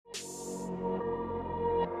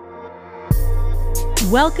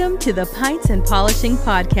Welcome to the Pints and Polishing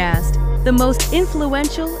Podcast, the most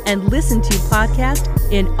influential and listened to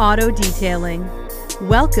podcast in auto detailing.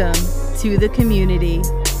 Welcome to the community.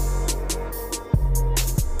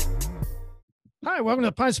 Hi, welcome to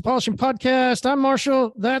the Pints and Polishing Podcast. I'm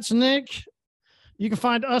Marshall. That's Nick. You can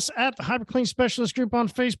find us at the HyperClean Specialist Group on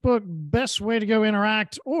Facebook. Best way to go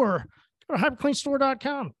interact, or go to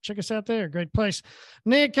hypercleanstore.com. Check us out there. Great place.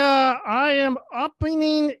 Nick, I am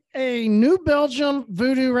opening a New Belgium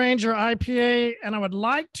Voodoo Ranger IPA, and I would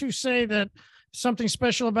like to say that something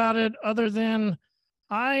special about it other than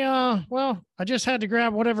I just had to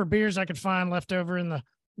grab whatever beers I could find left over in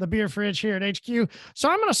the beer fridge here at HQ. So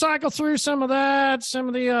I'm going to cycle through some of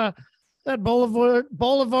the that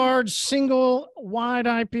Boulevard single wide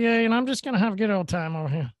IPA, and I'm just going to have a good old time over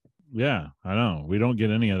here. Yeah, I know. We don't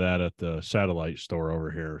get any of that at the satellite store over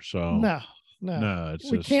here. So No,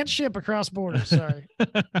 we can't ship across borders. Sorry.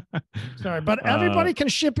 But everybody can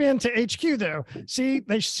ship into HQ though. See,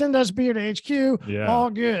 they send us beer to HQ. Yeah, all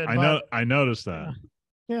good. I noticed that.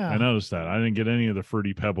 Yeah, I noticed that. I didn't get any of the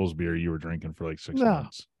Fruity Pebbles beer you were drinking for like 6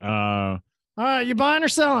 months. All right, you buying or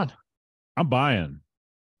selling? I'm buying,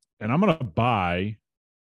 and I'm going to buy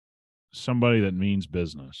somebody that means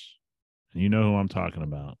business. And you know who I'm talking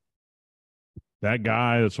about. That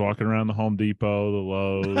guy that's walking around the Home Depot, the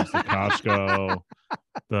Lowe's, the Costco,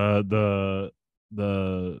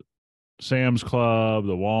 the Sam's Club,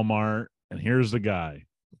 the Walmart, and here's the guy.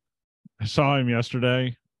 I saw him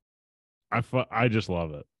yesterday. I just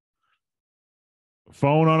love it.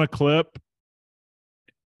 Phone on a clip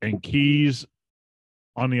and keys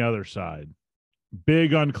on the other side.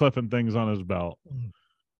 Big unclipping things on his belt.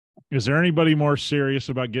 Is there anybody more serious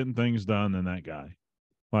about getting things done than that guy?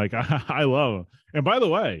 Like, I love him. And by the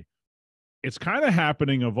way, it's kind of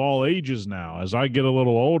happening of all ages now. As I get a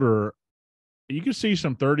little older, you can see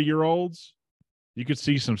some 30-year-olds. You could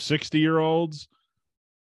see some 60-year-olds.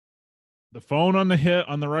 The phone on the hip,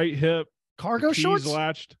 on the right hip. Cargo shorts?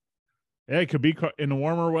 Latched. Yeah, it could be in the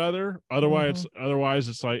warmer weather. Otherwise,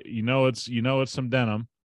 it's like, it's some denim.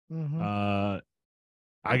 Mm-hmm.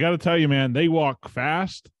 I got to tell you, man, they walk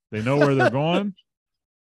fast. They know where they're going.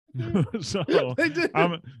 So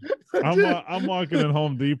I'm walking in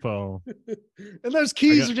Home Depot, and those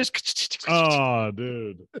keys are just. Oh,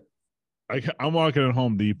 dude! I'm walking in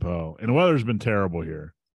Home Depot, and the weather's been terrible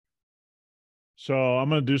here. So I'm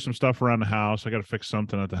gonna do some stuff around the house. I got to fix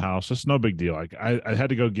something at the house. It's no big deal. Like I had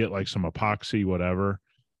to go get like some epoxy, whatever.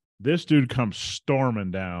 This dude comes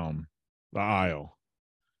storming down the aisle,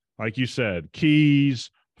 like you said,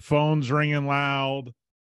 keys, phones ringing loud.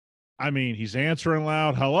 I mean, he's answering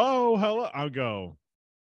loud. Hello. I'll go.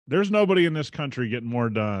 There's nobody in this country getting more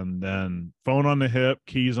done than phone on the hip,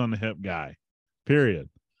 keys on the hip guy. Period.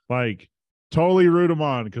 Like, totally root him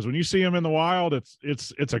on, because when you see him in the wild,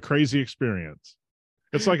 it's a crazy experience.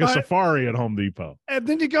 It's like a safari at Home Depot. And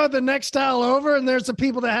then you go the next aisle over, and there's the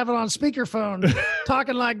people that have it on speakerphone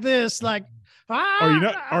talking like this, like.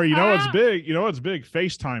 Or you know what's big? You know what's big?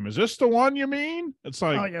 FaceTime. Is this the one you mean? It's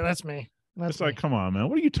like, oh yeah, that's me. Like, come on, man.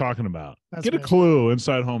 What are you talking about? Get a clue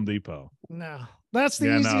inside Home Depot. No, that's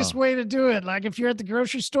the easiest way to do it. Like, if you're at the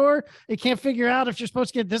grocery store, you can't figure out if you're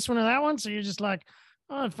supposed to get this one or that one. So you're just like,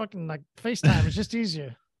 oh, fucking like FaceTime. It's just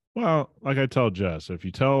easier. Well, like I tell Jess, if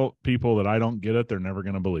you tell people that I don't get it, they're never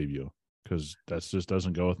going to believe you, because that just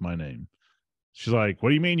doesn't go with my name. She's like, what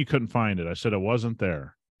do you mean you couldn't find it? I said, it wasn't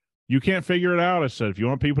there. You can't figure it out. I said, if you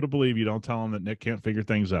want people to believe you, don't tell them that Nick can't figure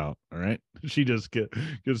things out. All right. She just gets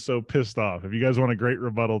so pissed off. If you guys want a great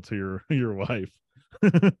rebuttal to your wife,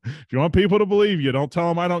 if you want people to believe you, don't tell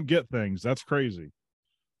them I don't get things. That's crazy.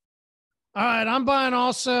 All right. I'm buying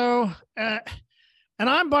also. And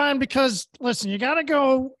I'm buying because, listen, you got to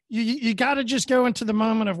go. You got to just go into the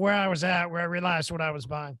moment of where I was at, where I realized what I was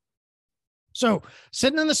buying. So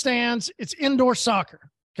sitting in the stands, it's indoor soccer.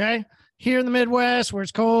 Okay. Here in the Midwest where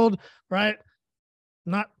it's cold, right?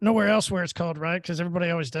 Not nowhere else where it's cold, right? Because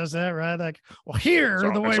everybody always does that, right? Like, well, here,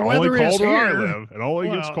 the way weather is here. I live. It only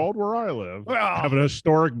gets cold where I live. Well, I have an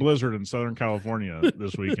historic blizzard in Southern California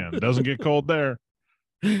this weekend. It doesn't get cold there.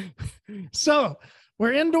 So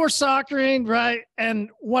we're indoor soccering, right?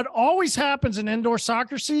 And what always happens in indoor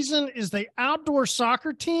soccer season is the outdoor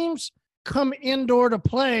soccer teams come indoor to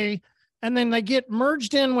play, and then they get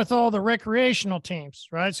merged in with all the recreational teams,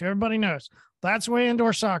 right? So everybody knows that's the way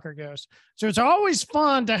indoor soccer goes. So it's always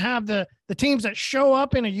fun to have the teams that show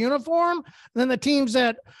up in a uniform than the teams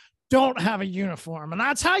that don't have a uniform. And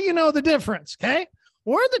that's how you know the difference, okay?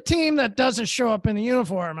 We're the team that doesn't show up in the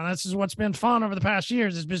uniform, and this is what's been fun over the past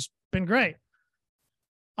years. It's been great.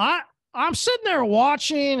 I'm sitting there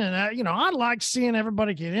watching, and I like seeing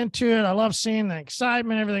everybody get into it. I love seeing the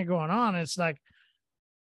excitement, everything going on. It's like,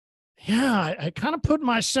 yeah, I kind of put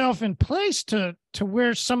myself in place to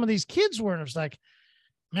where some of these kids were. And it was like,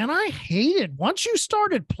 man, I hated once you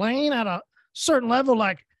started playing at a certain level,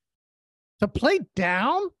 like to play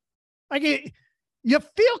down, like you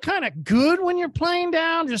feel kind of good when you're playing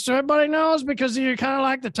down, just so everybody knows, because you're kind of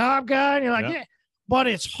like the top guy. And you're like, yeah, but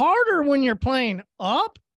it's harder when you're playing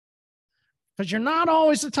up because you're not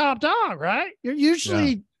always the top dog, right? You're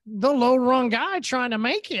usually the low rung guy trying to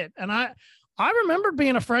make it. And I remember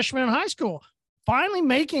being a freshman in high school, finally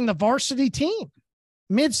making the varsity team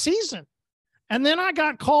mid-season. And then I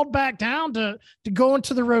got called back down to go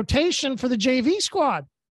into the rotation for the JV squad.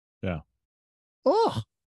 Yeah. Oh.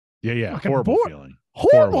 Yeah. Horrible feeling.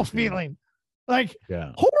 Horrible feeling. Like,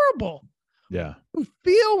 horrible. Yeah. You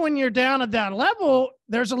feel when you're down at that level,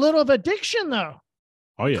 there's a little of addiction, though.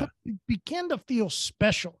 Oh, yeah. You begin to feel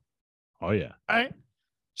special. Oh, yeah. Right.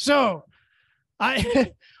 So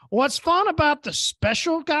what's fun about the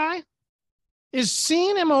special guy is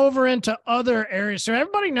seeing him over into other areas. So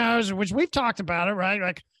everybody knows, which we've talked about it, right?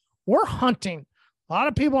 Like, we're hunting. A lot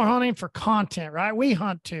of people are hunting for content, right? We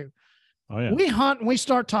hunt too. Oh, yeah. We hunt and we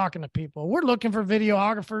start talking to people. We're looking for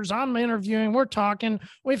videographers. I'm interviewing. We're talking.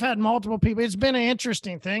 We've had multiple people. It's been an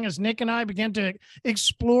interesting thing as Nick and I begin to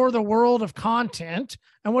explore the world of content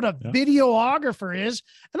and what a videographer is.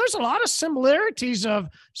 And there's a lot of similarities of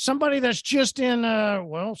somebody that's just in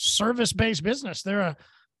service-based business. They're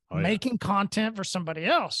making content for somebody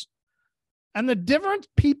else. And the different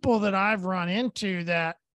people that I've run into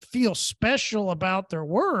that feel special about their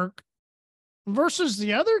work versus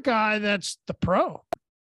the other guy that's the pro,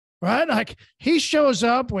 right? Like, he shows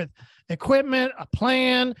up with equipment, a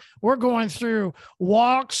plan. We're going through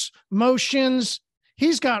walks, motions.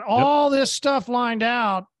 He's got all this stuff lined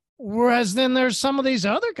out. Whereas then there's some of these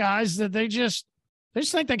other guys that they just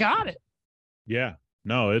think they got it. Yeah,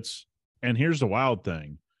 no, and here's the wild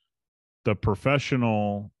thing. The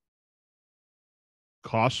professional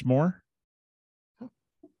costs more,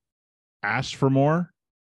 asks for more,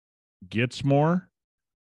 gets more.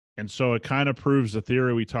 And so it kind of proves the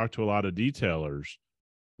theory we talk to a lot of detailers.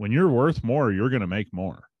 When you're worth more, you're going to make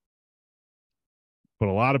more. But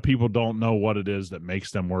a lot of people don't know what it is that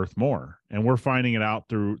makes them worth more. And we're finding it out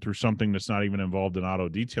through something that's not even involved in auto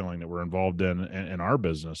detailing that we're involved in our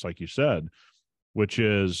business, like you said, which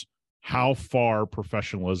is how far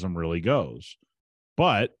professionalism really goes.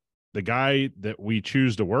 But the guy that we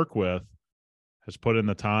choose to work with has put in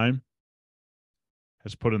the time,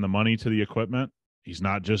 has put in the money to the equipment. He's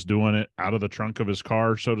not just doing it out of the trunk of his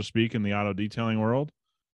car, so to speak, in the auto detailing world.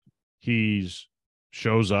 He's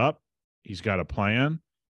shows up. He's got a plan.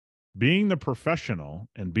 Being the professional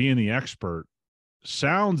and being the expert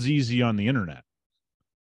sounds easy on the internet.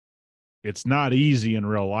 It's not easy in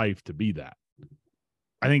real life to be that.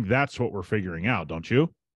 I think that's what we're figuring out, don't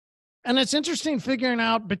you? And it's interesting figuring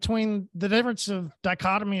out between the difference of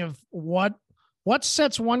dichotomy of what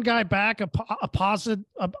sets one guy back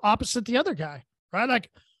opposite the other guy, right?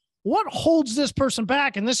 Like, what holds this person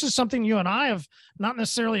back? And this is something you and I have, not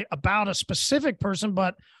necessarily about a specific person,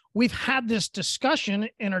 but we've had this discussion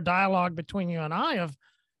in our dialogue between you and I of,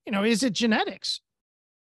 is it genetics?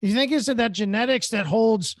 You think, is it that genetics that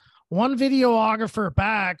holds one videographer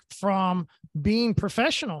back from being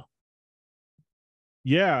professional?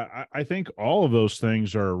 Yeah, I think all of those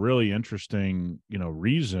things are a really interesting,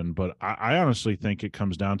 reason. But I honestly think it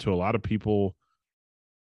comes down to a lot of people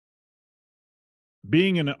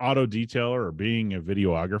being an auto detailer or being a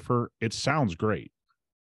videographer. It sounds great.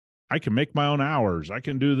 I can make my own hours. I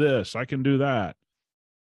can do this. I can do that.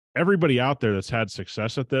 Everybody out there that's had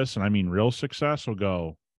success at this, and I mean real success, will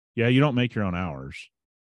go, yeah, you don't make your own hours.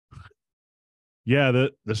 Yeah,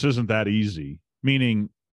 this isn't that easy. Meaning,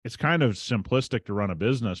 it's kind of simplistic to run a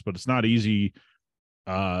business, but it's not easy.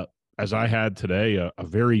 As I had today, a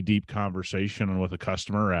very deep conversation with a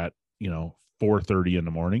customer at 4:30 in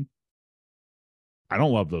the morning. I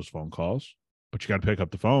don't love those phone calls, but you got to pick up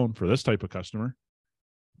the phone for this type of customer.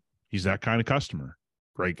 He's that kind of customer.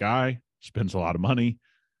 Great guy, spends a lot of money.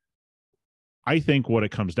 I think what it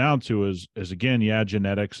comes down to is again,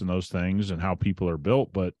 genetics and those things and how people are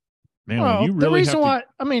built, but man, when you really the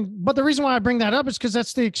reason why I bring that up is because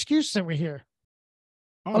that's the excuse that we hear.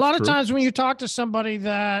 A lot of times when you talk to somebody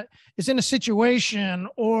that is in a situation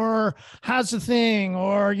or has a thing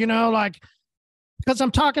or, because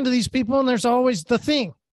I'm talking to these people and there's always the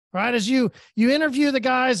thing, right? As you interview the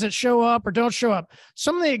guys that show up or don't show up,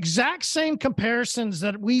 some of the exact same comparisons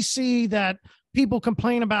that we see that people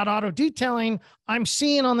complain about auto detailing, I'm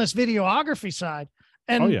seeing on this videography side.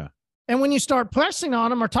 And And when you start pressing on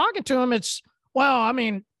them or talking to them, it's, well,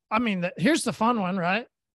 here's the fun one, right?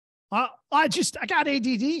 I got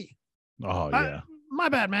ADD. Oh yeah. My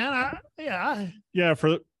bad, man.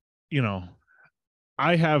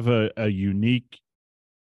 I have a unique,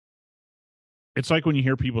 it's like when you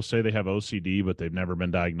hear people say they have OCD, but they've never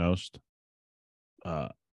been diagnosed. I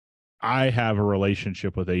have a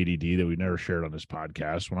relationship with ADD that we never shared on this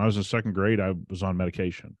podcast. When I was in second grade, I was on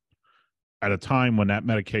medication at a time when that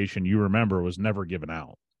medication, you remember, was never given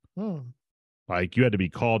out. Like you had to be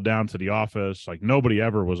called down to the office. Like nobody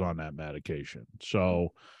ever was on that medication.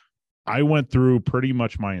 So I went through pretty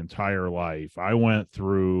much my entire life. I went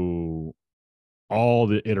through all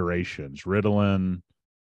the iterations, Ritalin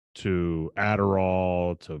to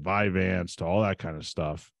Adderall to Vyvanse to all that kind of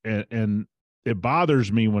stuff. And it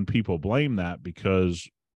bothers me when people blame that because,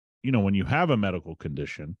 when you have a medical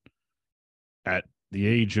condition at the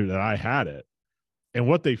age that I had it, and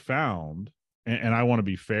what they found, and I want to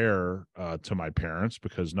be fair to my parents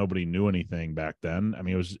because nobody knew anything back then. I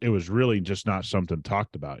mean, it was really just not something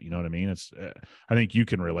talked about. You know what I mean? It's I think you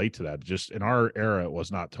can relate to that. Just in our era, it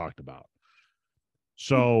was not talked about.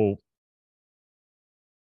 So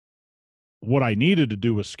what I needed to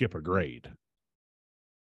do was skip a grade,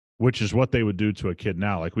 which is what they would do to a kid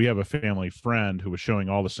now. Like we have a family friend who was showing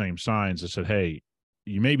all the same signs that said, hey,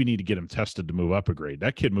 you maybe need to get him tested to move up a grade.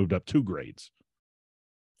 That kid moved up 2 grades.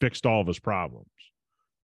 Fixed all of his problems.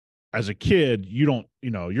 As a kid,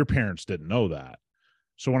 your parents didn't know that.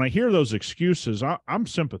 So when I hear those excuses, I'm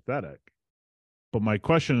sympathetic. But my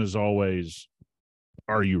question is always,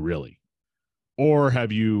 are you really? Or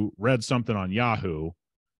have you read something on Yahoo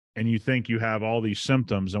and you think you have all these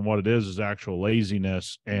symptoms and what it is actual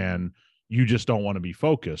laziness and you just don't want to be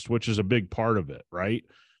focused, which is a big part of it, right?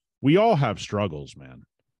 We all have struggles, man.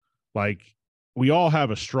 Like, we all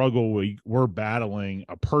have a struggle. We're battling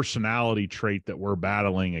a personality trait that we're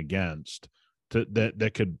battling against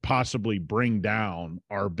that could possibly bring down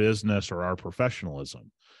our business or our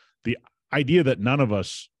professionalism. The idea that none of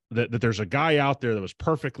us, that there's a guy out there that was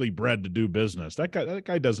perfectly bred to do business, that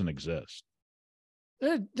guy doesn't exist.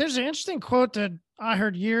 There's an interesting quote that I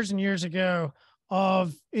heard years and years ago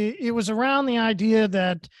it was around the idea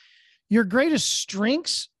that your greatest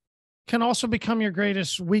strengths can also become your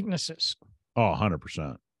greatest weaknesses. Oh,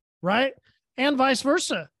 100%. Right? And vice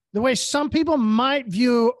versa. The way some people might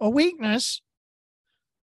view a weakness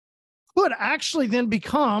could actually then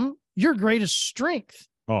become your greatest strength.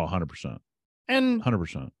 Oh, 100%. And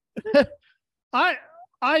 100%. I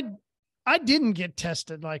didn't get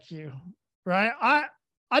tested like you, right?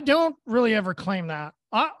 I don't really ever claim that.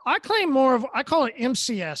 I claim more of, I call it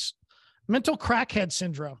MCS, mental crackhead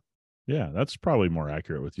syndrome. Yeah, that's probably more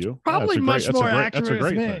accurate with you. Probably much more accurate that's a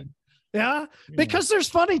great with me. Thing. Yeah, because there's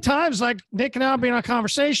funny times like Nick and I being on a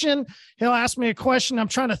conversation. He'll ask me a question. I'm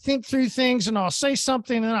trying to think through things and I'll say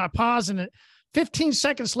something and then I pause and 15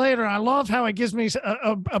 seconds later, I love how it gives me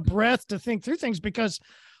a breath to think through things because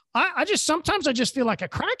sometimes I just feel like a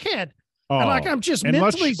crackhead. Oh, and like I'm just and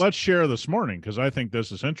mentally. Let's share this morning because I think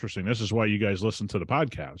this is interesting. This is why you guys listen to the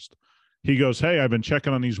podcast. He goes, hey, I've been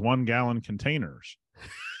checking on these 1-gallon containers.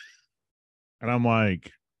 And I'm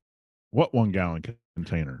like, what 1-gallon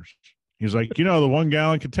containers? He's like, the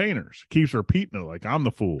 1-gallon containers. Keeps repeating it like I'm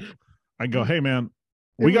the fool. I go, hey, man,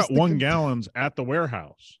 we got 1 gallons at the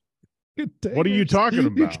warehouse. Containers. What are you talking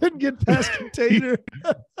about? You couldn't get past container.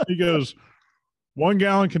 He goes,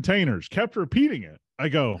 1-gallon containers. Kept repeating it. I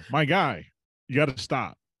go, my guy, you got to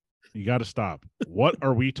stop. You got to stop. What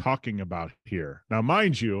are we talking about here? Now,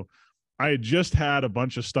 mind you, I had just had a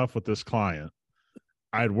bunch of stuff with this client.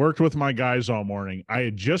 I had worked with my guys all morning. I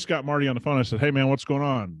had just got Marty on the phone. I said, hey, man, what's going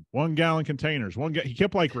on? 1-gallon containers. He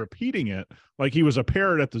kept like repeating it like he was a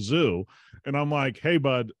parrot at the zoo. And I'm like, hey,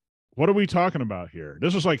 bud, what are we talking about here?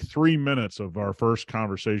 This was like 3 minutes of our first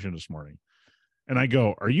conversation this morning. And I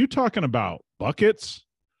go, are you talking about buckets?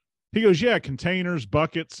 He goes, yeah, containers,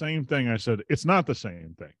 buckets, same thing. I said, it's not the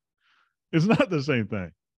same thing. It's not the same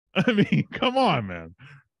thing. I mean, come on, man.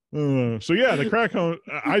 So yeah, the crack home,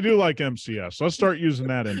 I do like MCS. Let's start using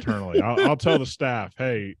that internally. I'll tell the staff,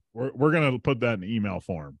 hey, we're going to put that in email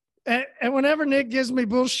form. And whenever Nick gives me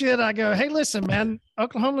bullshit, I go, hey, listen, man,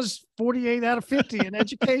 Oklahoma's 48 out of 50 in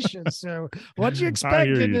education. So what do you expect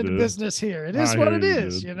getting into business here? It is what it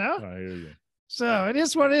is, you know? I hear you. So it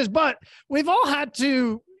is what it is. But we've all had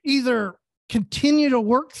to either continue to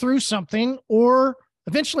work through something or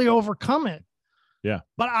eventually overcome it. Yeah.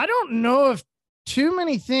 But I don't know if too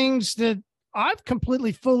many things that I've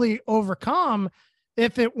completely fully overcome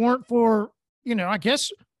if it weren't for, I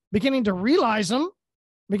guess beginning to realize them,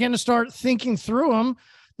 begin to start thinking through them,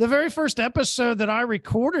 the very first episode that I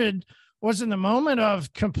recorded was in the moment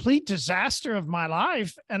of complete disaster of my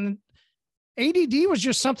life. And ADD was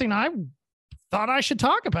just something I thought I should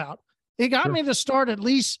talk about. It got me to start at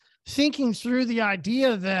least thinking through the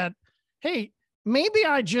idea that, hey, maybe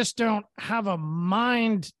I just don't have a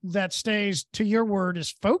mind that stays, to your word, is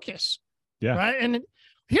focus. Yeah. Right. And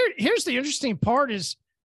here's the interesting part is,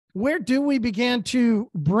 where do we begin to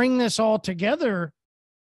bring this all together?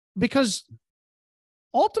 Because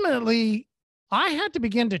ultimately, I had to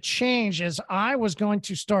begin to change as I was going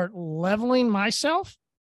to start leveling myself.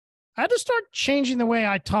 I had to start changing the way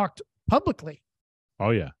I talked publicly. Oh,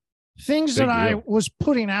 yeah. Things that I was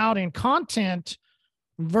putting out in content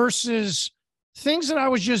versus things that I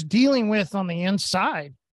was just dealing with on the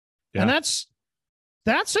inside. Yeah. And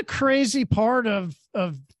that's a crazy part of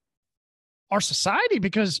our society,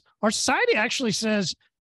 because our society actually says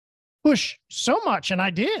push so much. And I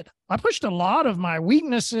did. I pushed a lot of my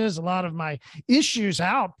weaknesses, a lot of my issues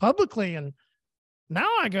out publicly. And now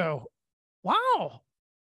I go, wow,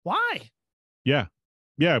 why? Yeah.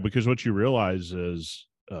 Yeah. Because what you realize is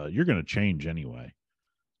you're going to change anyway.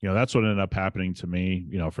 You know, that's what ended up happening to me.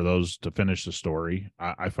 You know, for those, to finish the story,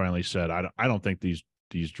 I finally said, I don't think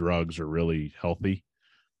these drugs are really healthy.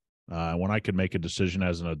 When I could make a decision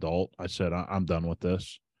as an adult, I said, I'm done with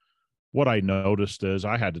this. What I noticed is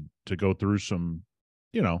I had to go through some,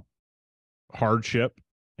 you know, hardship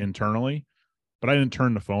internally, but I didn't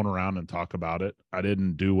turn the phone around and talk about it. I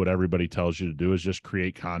didn't do what everybody tells you to do, is just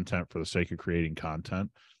create content for the sake of creating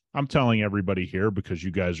content. I'm telling everybody here because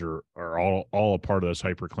you guys are all a part of this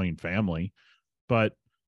HyperClean family, but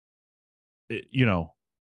you know,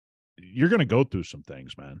 you're going to go through some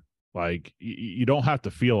things, man. Like you don't have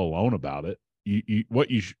to feel alone about it.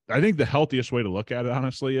 I think the healthiest way to look at it,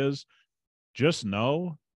 honestly, is just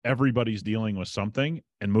know everybody's dealing with something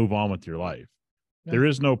and move on with your life. Yeah. There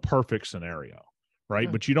is no perfect scenario, right?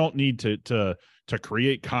 Yeah. But you don't need to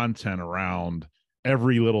create content around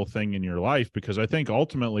every little thing in your life, because I think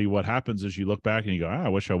ultimately what happens is you look back and you go, I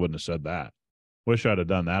wish I wouldn't have said that. Wish I'd have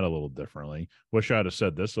done that a little differently. Wish I'd have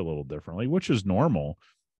said this a little differently, which is normal.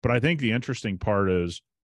 But I think the interesting part is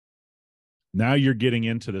now you're getting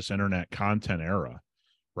into this internet content era,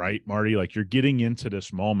 right, Marty? Like you're getting into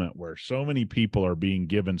this moment where so many people are being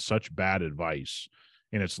given such bad advice,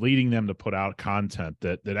 and it's leading them to put out content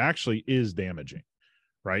that actually is damaging,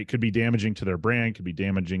 right? Could be damaging to their brand, could be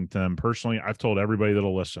damaging to them personally. I've told everybody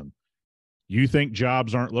that'll listen, you think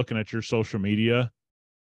jobs aren't looking at your social media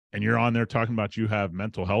and you're on there talking about you have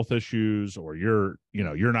mental health issues, or you're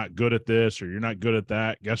not good at this, or you're not good at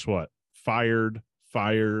that. Guess what? Fired.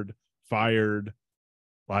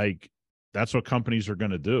 Like that's what companies are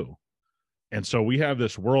going to do. And so we have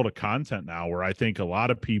this world of content now where I think a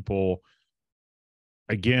lot of people,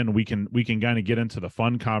 again, we can kind of get into the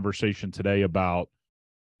fun conversation today about,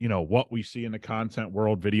 you know, what we see in the content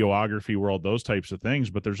world, videography world, those types of things.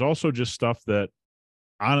 But there's also just stuff that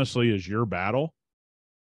honestly is your battle,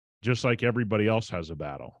 just like everybody else has a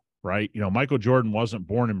battle, right? You know, Michael Jordan wasn't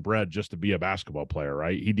born and bred just to be a basketball player,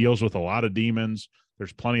 right? He deals with a lot of demons.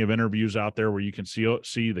 There's plenty of interviews out there where you can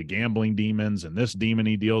see the gambling demons and this demon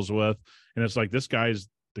he deals with. And it's like, this guy's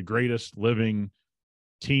the greatest living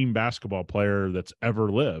team basketball player that's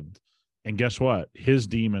ever lived. And guess what? His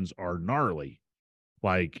demons are gnarly.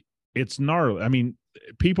 Like, it's gnarly. I mean,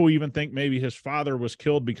 people even think maybe his father was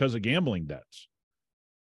killed because of gambling debts.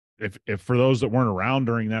 If for those that weren't around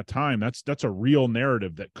during that time, that's a real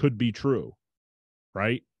narrative that could be true,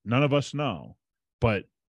 right? None of us know. But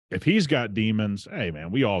if he's got demons, hey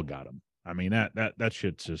man, we all got them. I mean, that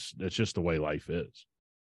shit's just the way life is.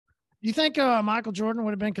 You think Michael Jordan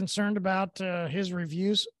would have been concerned about his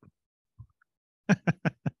reviews? I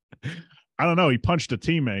don't know. He punched a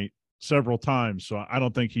teammate several times, so I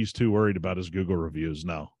don't think he's too worried about his Google reviews.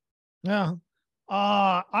 No. Yeah.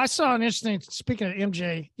 I saw an interesting, speaking of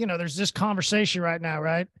MJ, you know, there's this conversation right now,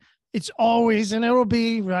 right? It's always, and it'll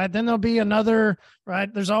be, right? Then there'll be another,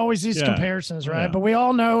 right? There's always these comparisons, right? Yeah. But we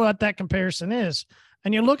all know what that comparison is.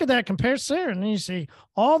 And you look at that comparison and then you see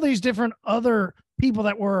all these different other people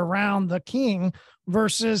that were around the king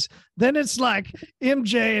versus then it's like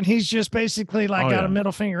MJ, and he's just basically like got a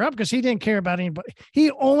middle finger up because he didn't care about anybody.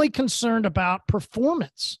 He only concerned about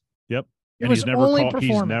performance. Yep. And he's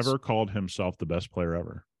never called himself the best player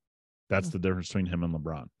ever. That's the difference between him and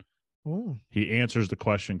LeBron. Ooh. He answers the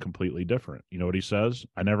question completely different. You know what he says?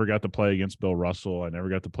 I never got to play against Bill Russell. I never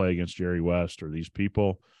got to play against Jerry West or these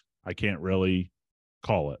people. I can't really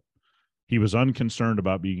call it. He was unconcerned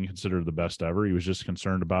about being considered the best ever. He was just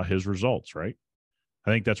concerned about his results, right? I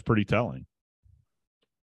think that's pretty telling.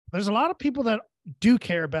 There's a lot of people that do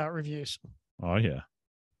care about reviews. Oh, yeah.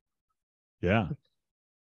 Yeah.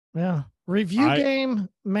 Yeah. Review game,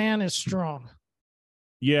 man, is strong.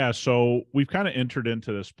 Yeah. So we've kind of entered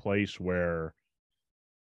into this place where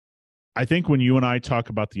I think when you and I talk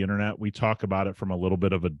about the internet, we talk about it from a little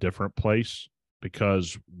bit of a different place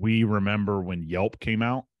because we remember when Yelp came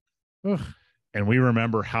out. Ugh. And we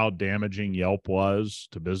remember how damaging Yelp was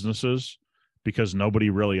to businesses because nobody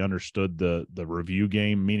really understood the review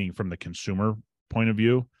game, meaning from the consumer point of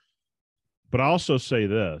view. But I also say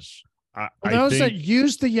this. Those that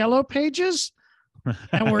used the Yellow Pages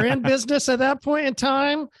and were in business at that point in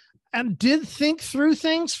time and did think through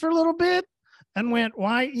things for a little bit and went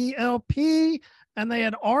YELP, and they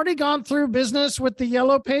had already gone through business with the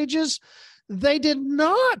Yellow Pages. They did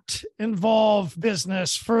not involve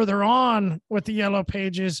business further on with the Yellow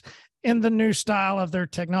Pages in the new style of their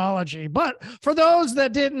technology. But for those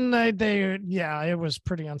that didn't, it was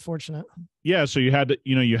pretty unfortunate. Yeah. So you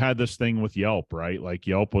had this thing with Yelp, right? Like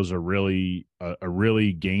Yelp was a really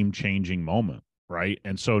game-changing moment, right?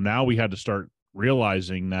 And so now we had to start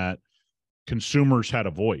realizing that consumers had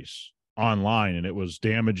a voice online and it was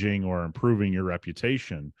damaging or improving your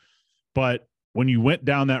reputation. But when you went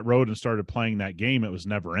down that road and started playing that game, it was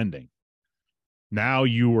never ending. Now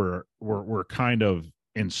you were kind of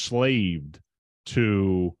enslaved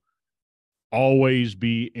to always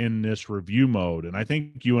be in this review mode. And I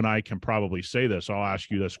think you and I can probably say this. I'll ask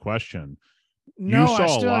you this question. No, I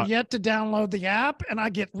still have yet to download the app, and I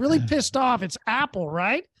get really pissed off. It's Apple,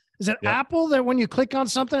 right? Is it Apple that when you click on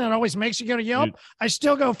something, it always makes you go to Yelp? I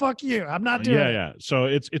still go, fuck you. I'm not doing it. Yeah. So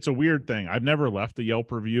it's a weird thing. I've never left the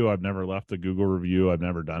Yelp review. I've never left the Google review. I've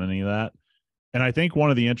never done any of that. And I think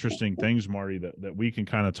one of the interesting things, Marty, that we can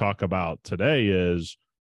kind of talk about today is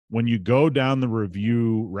when you go down the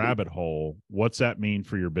review rabbit hole, what's that mean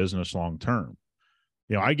for your business long term?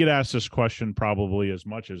 I get asked this question probably as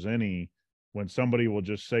much as any when somebody will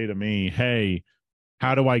just say to me, hey,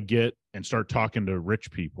 how do I get and start talking to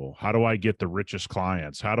rich people? How do I get the richest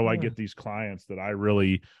clients? How do I get these clients that I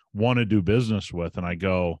really want to do business with? And I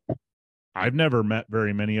go, I've never met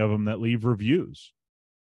very many of them that leave reviews.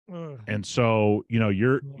 And so,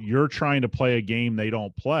 you're trying to play a game they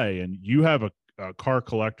don't play. And you have a car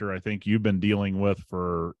collector I think you've been dealing with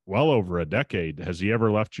for well over a decade. Has he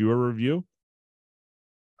ever left you a review?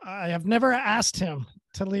 I have never asked him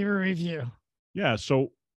to leave a review. Yeah.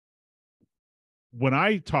 So when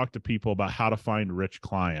I talk to people about how to find rich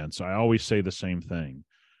clients, I always say the same thing.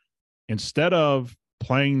 Instead of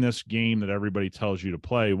playing this game that everybody tells you to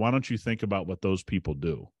play, why don't you think about what those people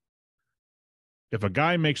do? If a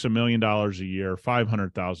guy makes $1 million a year,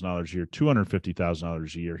 $500,000 a year,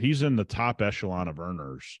 $250,000 a year, he's in the top echelon of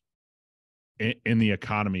earners in the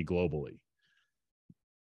economy globally.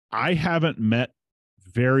 I haven't met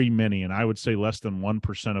very many, and I would say less than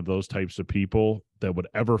 1% of those types of people that would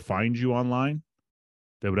ever find you online,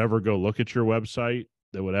 that would ever go look at your website,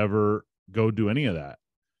 that would ever go do any of that.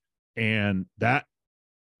 And that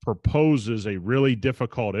proposes a really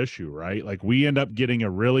difficult issue, right? Like we end up getting a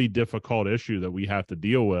really difficult issue that we have to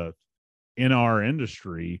deal with in our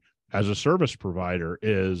industry as a service provider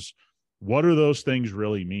is, what do those things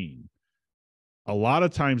really mean? A lot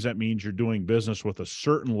of times that means you're doing business with a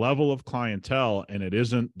certain level of clientele and it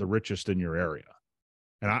isn't the richest in your area.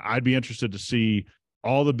 And I'd be interested to see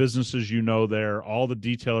all the businesses there, all the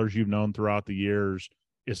detailers you've known throughout the years.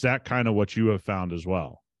 Is that kind of what you have found as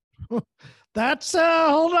well? That's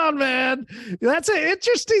hold on, man. That's an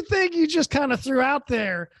interesting thing you just kind of threw out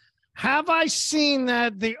there. Have I seen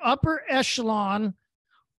that the upper echelon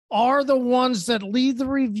are the ones that lead the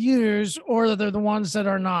reviews or they're the ones that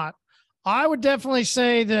are not? I would definitely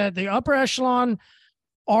say that the upper echelon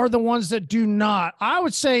are the ones that do not. I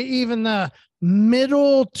would say even the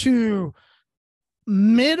middle to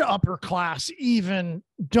mid upper class even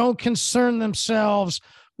don't concern themselves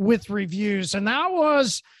with reviews. And that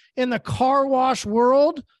was in the car wash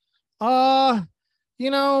world. It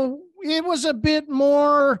was a bit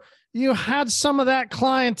more, you had some of that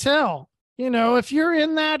clientele. If you're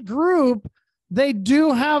in that group, they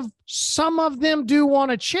do have, some of them do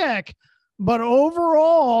want to check, but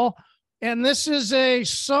overall, and this is a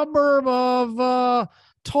suburb of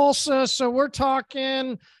Tulsa, so we're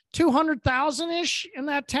talking 200,000-ish in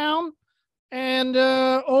that town. And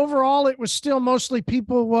overall, it was still mostly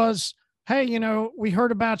people was, hey, we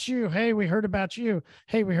heard about you. Hey, we heard about you.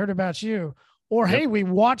 Hey, we heard about you. Or, hey, we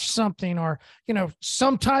watched something, or,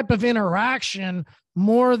 some type of interaction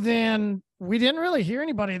more than, we didn't really hear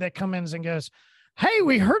anybody that comes in and goes, hey,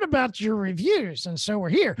 we heard about your reviews, and so we're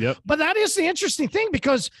here. Yep. But that is the interesting thing,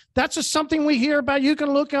 because that's just something we hear about. You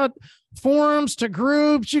can look at forums to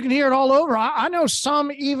groups. You can hear it all over. I know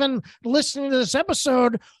some even listening to this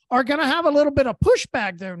episode are going to have a little bit of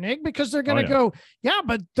pushback there, Nick, because they're going to go, yeah,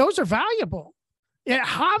 but those are valuable. Yeah,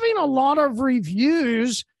 having a lot of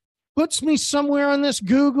reviews puts me somewhere on this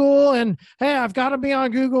Google, and hey, I've got to be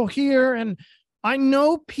on Google here. And I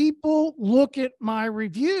know people look at my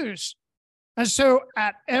reviews. And so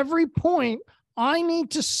at every point, I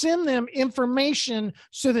need to send them information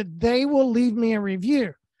so that they will leave me a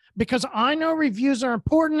review, because I know reviews are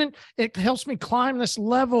important. It helps me climb this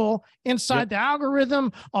level inside the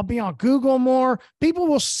algorithm. I'll be on Google more. People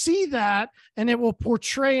will see that and it will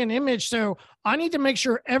portray an image. So I need to make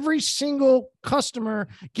sure every single customer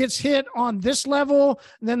gets hit on this level.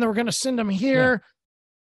 Then they're going to send them here.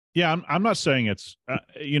 Yeah, I'm not saying it's,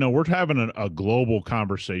 we're having a global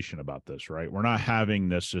conversation about this, right? We're not having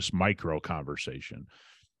this micro conversation.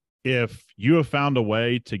 If you have found a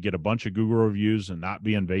way to get a bunch of Google reviews and not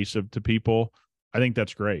be invasive to people, I think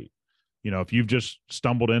that's great. If you've just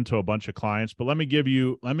stumbled into a bunch of clients, but let me give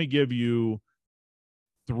you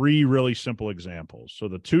 3 really simple examples. So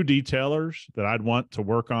the 2 detailers that I'd want to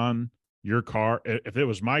work on your car, if it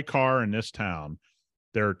was my car in this town,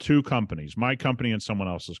 there are 2 companies, my company and someone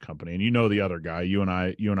else's company. And the other guy, you and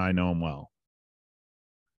I know him well.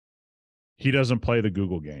 He doesn't play the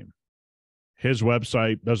Google game. His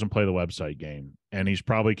website doesn't play the website game. And he's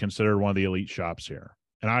probably considered one of the elite shops here.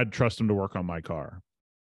 And I'd trust him to work on my car.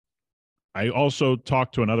 I also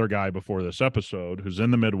talked to another guy before this episode who's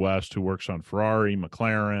in the Midwest, who works on Ferrari,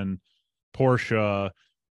 McLaren, Porsche.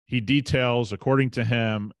 He details, according to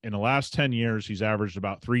him, in the last 10 years, he's averaged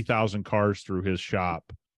about 3,000 cars through his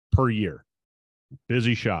shop per year.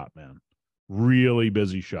 Busy shop, man. Really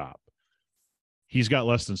busy shop. He's got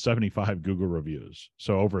less than 75 Google reviews.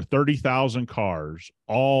 So over 30,000 cars,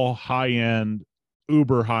 all high-end,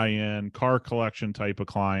 uber high-end, car collection type of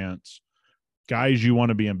clients, guys you want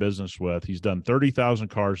to be in business with. He's done 30,000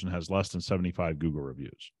 cars and has less than 75 Google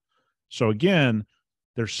reviews. So again,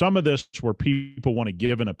 there's some of this where people want to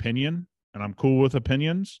give an opinion, and I'm cool with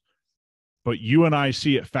opinions, but you and I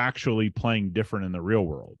see it factually playing different in the real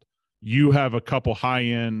world. You have a couple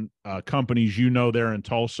high-end companies there in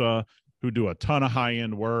Tulsa who do a ton of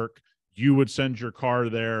high-end work. You would send your car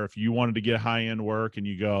there if you wanted to get high-end work, and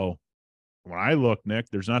you go, when I look, Nick,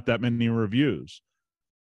 there's not that many reviews.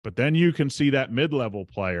 But then you can see that mid-level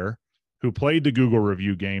player who played the Google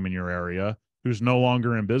review game in your area who's no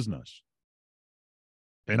longer in business.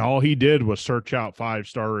 And all he did was search out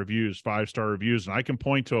 5-star reviews. And I can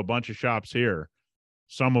point to a bunch of shops here,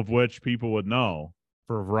 some of which people would know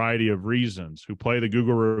for a variety of reasons, who play the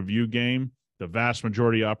Google review game. The vast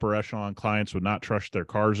majority of upper echelon clients would not trust their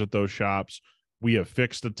cars at those shops. We have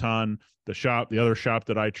fixed a ton. The other shop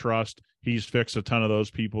that I trust, he's fixed a ton of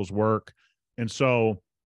those people's work. And so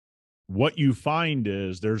what you find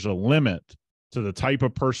is there's a limit to the type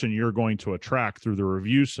of person you're going to attract through the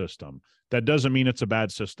review system. That doesn't mean it's a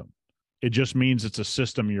bad system. It just means it's a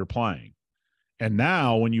system you're playing. And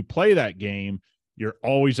now when you play that game, you're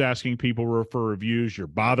always asking people for reviews. You're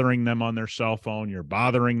bothering them on their cell phone. You're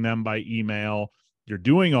bothering them by email. You're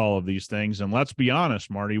doing all of these things. And let's be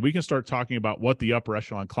honest, Marty, we can start talking about what the upper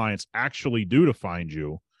echelon clients actually do to find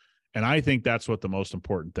you. And I think that's what the most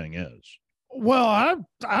important thing is. Well,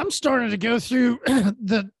 I'm starting to go through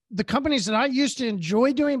the companies that I used to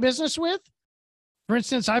enjoy doing business with. For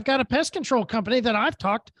instance, I've got a pest control company that I've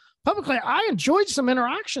talked publicly. I enjoyed some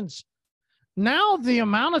interactions. Now, the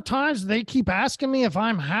amount of times they keep asking me if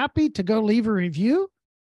I'm happy to go leave a review,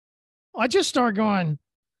 I just start going,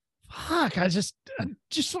 fuck, I just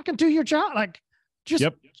fucking do your job. Like,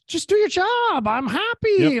 just do your job. I'm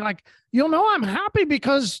happy. Like, you'll know I'm happy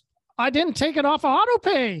because I didn't take it off of auto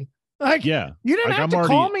pay. Like, you didn't have to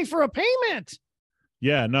call me for a payment.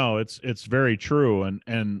 Yeah, no, it's very true.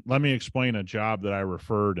 And let me explain a job that I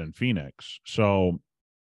referred in Phoenix. So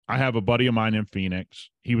I have a buddy of mine in Phoenix.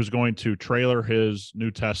 He was going to trailer his new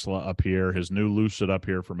Tesla up here, his new Lucid up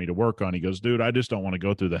here for me to work on. He goes, dude, I just don't want to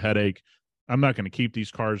go through the headache. I'm not going to keep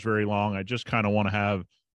these cars very long. I just kind of want to have,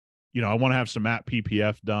 I want to have some matte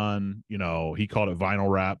PPF done. He called it vinyl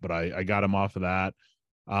wrap, but I got him off of that.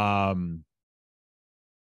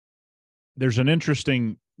 There's an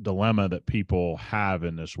interesting dilemma that people have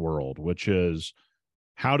in this world, which is,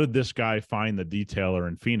 how did this guy find the detailer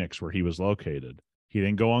in Phoenix where he was located? He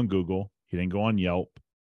didn't go on Google. He didn't go on Yelp.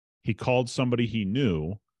 He called somebody he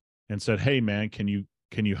knew and said, hey man, can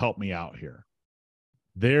you help me out here?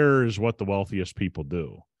 There's what the wealthiest people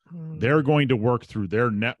do. They're going to work through their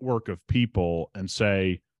network of people and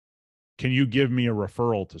say, can you give me a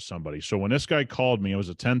referral to somebody? So when this guy called me, it was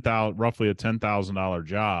roughly a $10,000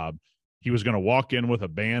 job. he was going to walk in with a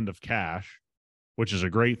band of cash, which is a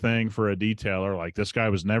great thing for a detailer. Like, this guy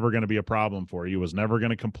was never going to be a problem for you, was never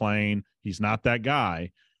going to complain. He's not that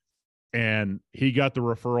guy. And he got the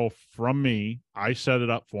referral from me. I set it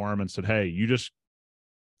up for him and said, hey, you just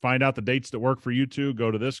find out the dates that work for you two.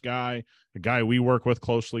 Go to this guy, the guy we work with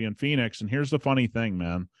closely in Phoenix. And here's the funny thing,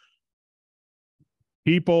 man.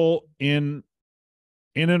 People in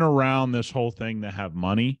and around this whole thing that have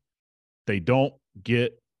money, they don't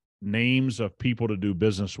get names of people to do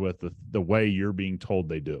business with the way you're being told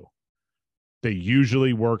they do. They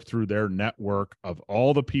usually work through their network of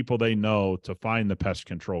all the people they know to find the pest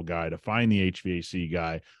control guy, to find the HVAC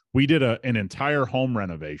guy. We did an entire home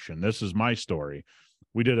renovation. This is my story.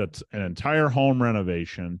 We did an entire home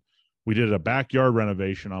renovation. We did a backyard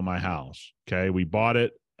renovation on my house. Okay. We bought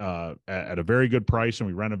it at a very good price, and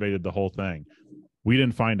we renovated the whole thing. We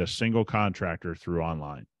didn't find a single contractor through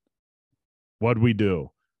online. What'd we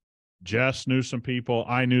do? Jess knew some people.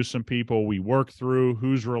 I knew some people. We worked through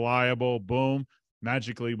who's reliable. Boom.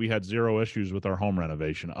 Magically, we had zero issues with our home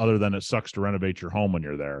renovation, other than it sucks to renovate your home when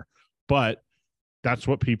you're there. But that's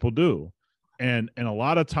what people do. And a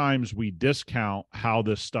lot of times we discount how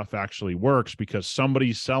this stuff actually works because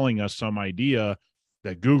somebody's selling us some idea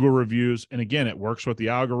that Google reviews. And again, it works with the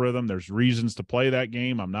algorithm. There's reasons to play that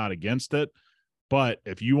game. I'm not against it. But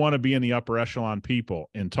if you want to be in the upper echelon people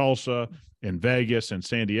in Tulsa, in Vegas, in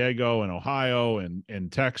San Diego, in Ohio, and in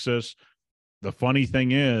Texas, the funny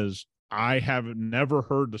thing is, I have never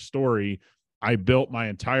heard the story. I built my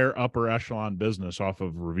entire upper echelon business off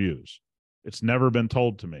of reviews. It's never been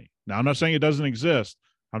told to me. Now, I'm not saying it doesn't exist.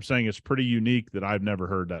 I'm saying it's pretty unique that I've never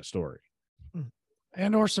heard that story.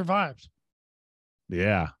 And or survived.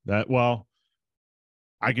 Yeah,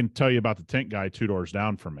 I can tell you about the tent guy 2 doors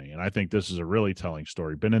down from me, and I think this is a really telling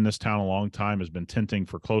story. Been in this town a long time, has been tenting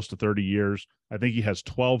for close to 30 years. I think he has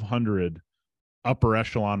 1,200 upper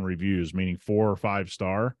echelon reviews, meaning 4 or 5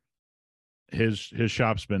 star. His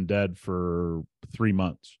shop's been dead for 3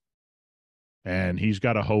 months, and he's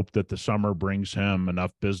got to hope that the summer brings him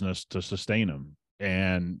enough business to sustain him.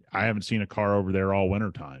 And I haven't seen a car over there all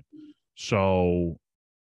wintertime. So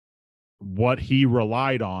what he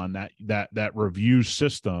relied on, that review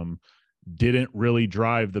system, didn't really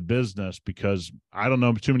drive the business, because I don't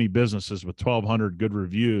know too many businesses with 1,200 good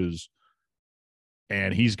reviews,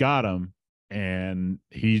 and he's got them, and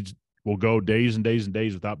he will go days and days and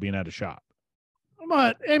days without being at a shop.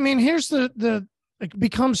 But I mean, here's it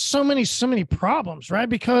becomes so many problems, right?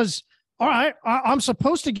 Because, all right, I'm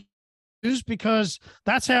supposed to use, because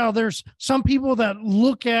that's how there's some people that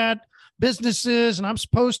look at businesses, and I'm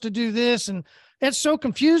supposed to do this. And it's so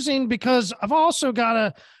confusing because I've also got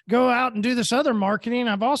to go out and do this other marketing.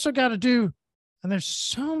 I've also got to do, and there's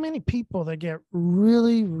so many people that get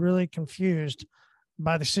really, really confused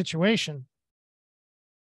by the situation.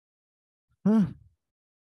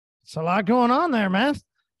 It's a lot going on there, man.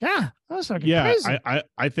 Yeah. That's fucking crazy.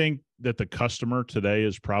 I think that the customer today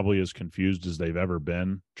is probably as confused as they've ever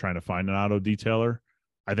been trying to find an auto detailer.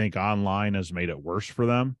 I think online has made it worse for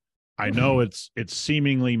them. I know it's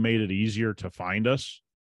seemingly made it easier to find us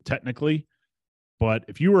technically, but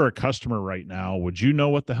if you were a customer right now, would you know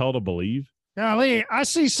what the hell to believe? Golly, I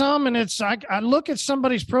see some, and it's, I look at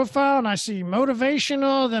somebody's profile and I see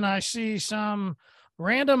motivational, then I see some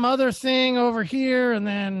random other thing over here. And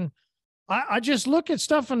then I just look at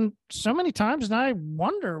stuff, and so many times, and I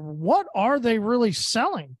wonder, what are they really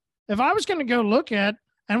selling? If I was going to go look at,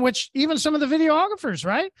 and which even some of the videographers,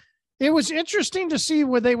 right? It was interesting to see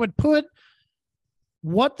where they would put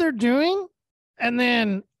what they're doing and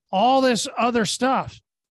then all this other stuff.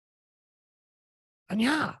 And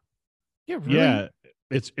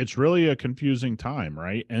it's really a confusing time,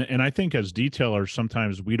 right? And I think as detailers,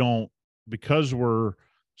 sometimes we don't, because we're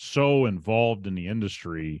so involved in the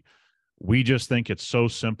industry, we just think it's so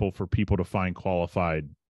simple for people to find qualified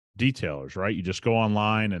detailers, right? You just go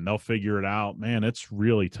online and they'll figure it out. Man, it's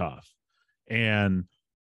really tough. And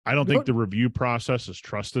I don't think the review process is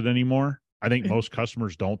trusted anymore. I think most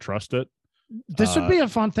customers don't trust it. This would be a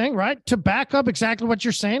fun thing, right? To back up exactly what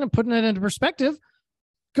you're saying and putting it into perspective,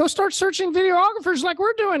 go start searching videographers like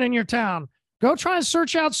we're doing in your town. Go try and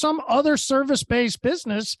search out some other service-based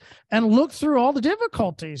business and look through all the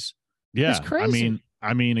difficulties. Yeah. It's crazy.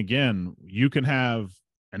 I mean, again, you can have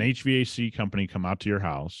an HVAC company come out to your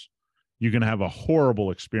house. You can have a horrible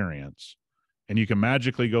experience, and you can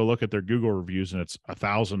magically go look at their Google reviews and it's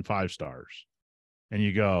 1,000 5 stars. And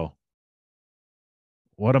you go,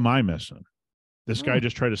 what am I missing? This guy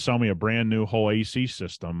just tried to sell me a brand new whole AC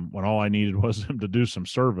system when all I needed was him to do some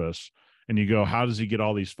service. And you go, how does he get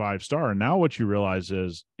all these 5 star? And now what you realize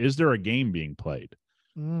is there a game being played?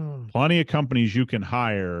 Plenty of companies you can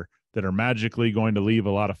hire that are magically going to leave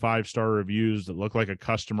a lot of 5-star reviews that look like a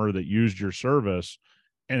customer that used your service.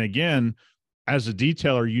 And again, as a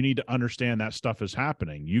detailer, you need to understand that stuff is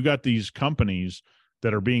happening. You got these companies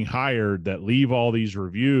that are being hired that leave all these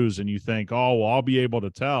reviews, and you think, oh, well, I'll be able to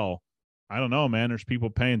tell. I don't know, man. There's people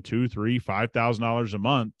paying $2,000, $3,000, $5,000 a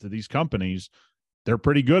month to these companies. They're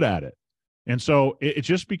pretty good at it. And so it's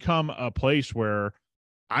just become a place where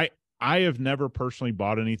I have never personally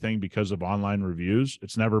bought anything because of online reviews.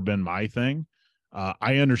 It's never been my thing.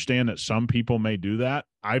 I understand that some people may do that.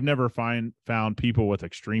 I've never found people with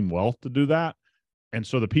extreme wealth to do that. And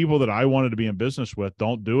so the people that I wanted to be in business with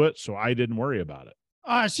don't do it. So I didn't worry about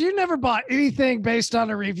it. So you never bought anything based on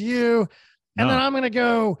a review. And then I'm going to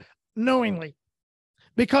go knowingly,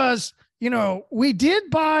 because, we did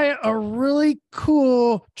buy a really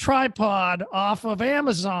cool tripod off of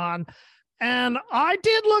Amazon. And I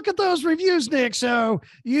did look at those reviews, Nick. So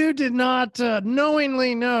you did not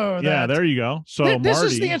knowingly know that. Yeah, there you go. So this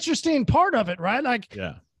is the interesting part of it, right? Like,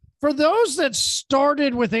 yeah, for those that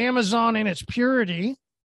started with Amazon in its purity,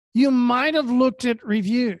 you might have looked at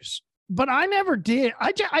reviews, but I never did.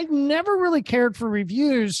 I never really cared for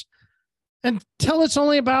reviews until it's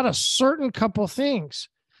only about a certain couple things.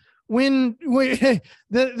 When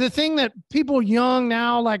the thing that people young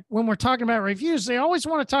now, like when we're talking about reviews, they always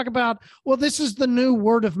want to talk about, well, this is the new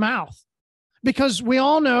word of mouth, because we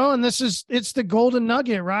all know, and it's the golden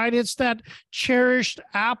nugget, right? It's that cherished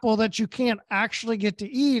apple that you can't actually get to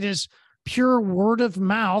eat, is pure word of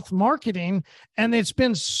mouth marketing. And it's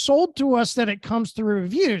been sold to us that it comes through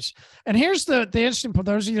reviews. And here's the interesting, for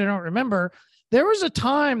those of you that don't remember, there was a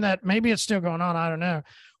time that maybe it's still going on, I don't know,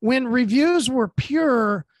 when reviews were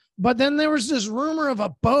pure. But then there was this rumor of a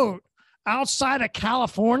boat outside of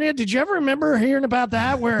California. Did you ever remember hearing about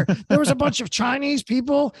that, where there was a bunch of Chinese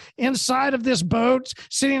people inside of this boat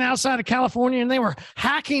sitting outside of California, and they were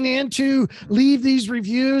hacking in to leave these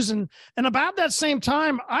reviews? And about that same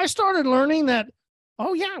time, I started learning that,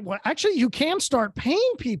 oh yeah, well, actually you can start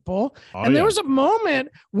paying people. There was a moment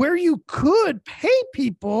where you could pay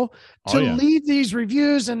people to leave these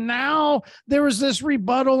reviews. And now there was this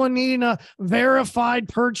rebuttal and needing a verified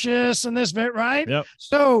purchase and this, right? Yep.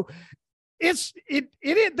 So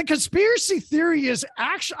the conspiracy theory is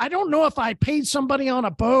actually, I don't know if I paid somebody on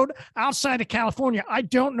a boat outside of California. I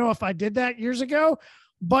don't know if I did that years ago,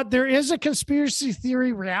 but there is a conspiracy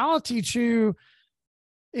theory reality to,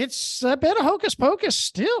 it's a bit of hocus pocus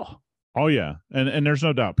still. Oh yeah. And there's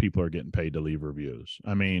no doubt people are getting paid to leave reviews.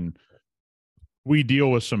 I mean, we deal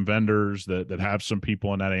with some vendors that have some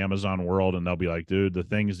people in that Amazon world, and they'll be like, dude, the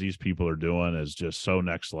things these people are doing is just so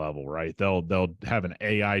next level, right? They'll have an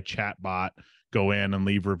AI chat bot go in and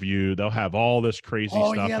leave review. They'll have all this crazy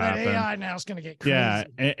stuff happen. That AI now is going to get crazy. Yeah.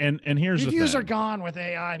 And here's the thing. Reviews are gone with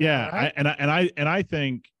AI now, yeah. right? I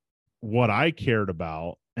think what I cared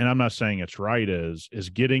about, and I'm not saying it's right, is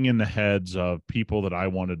getting in the heads of people that I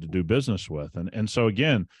wanted to do business with. And so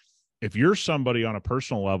again, if you're somebody on a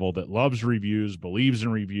personal level that loves reviews, believes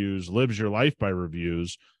in reviews, lives your life by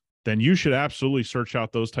reviews, then you should absolutely search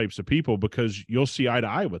out those types of people, because you'll see eye to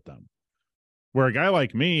eye with them. Where a guy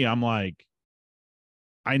like me, I'm like,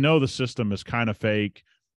 I know the system is kind of fake.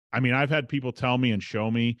 I mean, I've had people tell me and show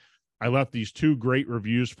me, I left these 2 great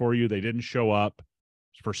reviews for you. They didn't show up.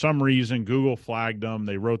 For some reason, Google flagged them.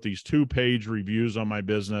 They wrote these 2-page reviews on my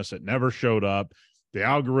business. It never showed up. The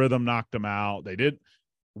algorithm knocked them out. They did,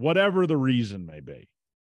 whatever the reason may be.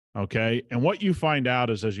 Okay. And what you find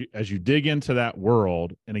out is, as you dig into that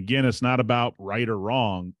world, and again, it's not about right or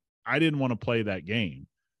wrong. I didn't want to play that game.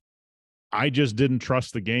 I just didn't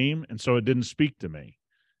trust the game. And so it didn't speak to me.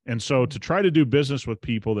 And so to try to do business with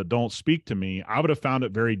people that don't speak to me, I would have found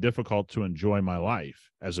it very difficult to enjoy my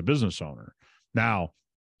life as a business owner. Now,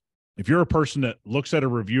 if you're a person that looks at a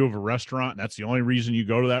review of a restaurant, and that's the only reason you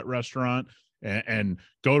go to that restaurant, and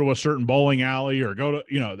go to a certain bowling alley, or go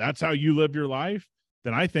to, that's how you live your life,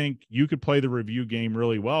 then I think you could play the review game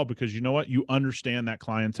really well, because you know what? You understand that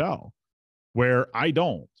clientele, where I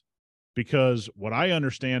don't, because what I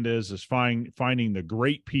understand is finding the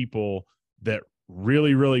great people that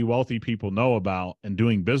really, really wealthy people know about and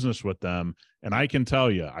doing business with them. And I can tell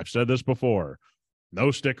you, I've said this before,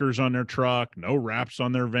 no stickers on their truck, no wraps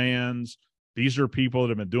on their vans. These are people that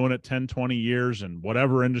have been doing it 10, 20 years in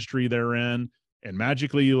whatever industry they're in. And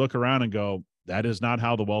magically you look around and go, that is not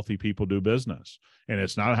how the wealthy people do business. And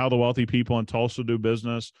it's not how the wealthy people in Tulsa do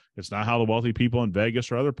business. It's not how the wealthy people in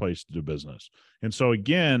Vegas or other places do business. And so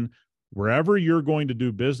again, wherever you're going to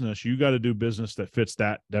do business, you got to do business that fits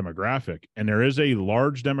that demographic. And there is a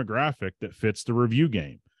large demographic that fits the review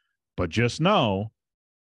game. But just know,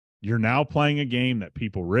 You're now playing a game that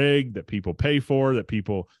people rig, that people pay for,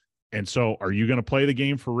 and so are you going to play the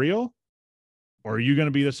game for real? Or are you going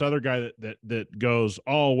to be this other guy that goes,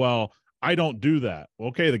 oh, well, I don't do that.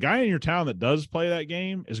 Okay, the guy in your town that does play that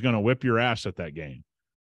game is going to whip your ass at that game.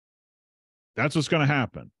 That's what's going to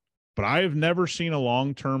happen. But I have never seen a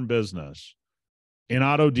long-term business in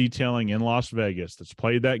auto detailing in Las Vegas that's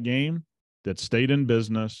played that game, that stayed in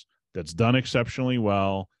business, that's done exceptionally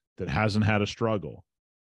well, that hasn't had a struggle.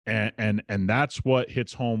 And that's what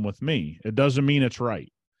hits home with me. It doesn't mean it's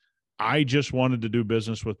right. I just wanted to do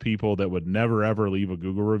business with people that would never, ever leave a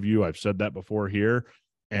Google review. I've said that before here.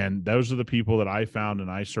 And those are the people that I found and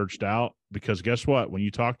I searched out, because guess what? When you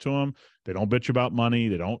talk to them, they don't bitch about money.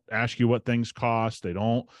 They don't ask you what things cost. They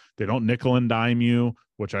don't nickel and dime you,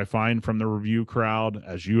 which I find from the review crowd,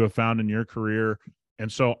 as you have found in your career.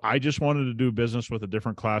 And so I just wanted to do business with a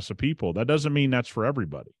different class of people. That doesn't mean that's for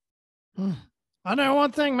everybody. I know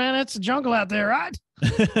one thing, man. It's a jungle out there, right?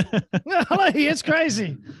 It's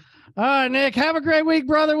crazy. All right, Nick, have a great week,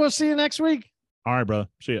 brother. We'll see you next week. All right, brother.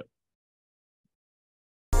 See ya.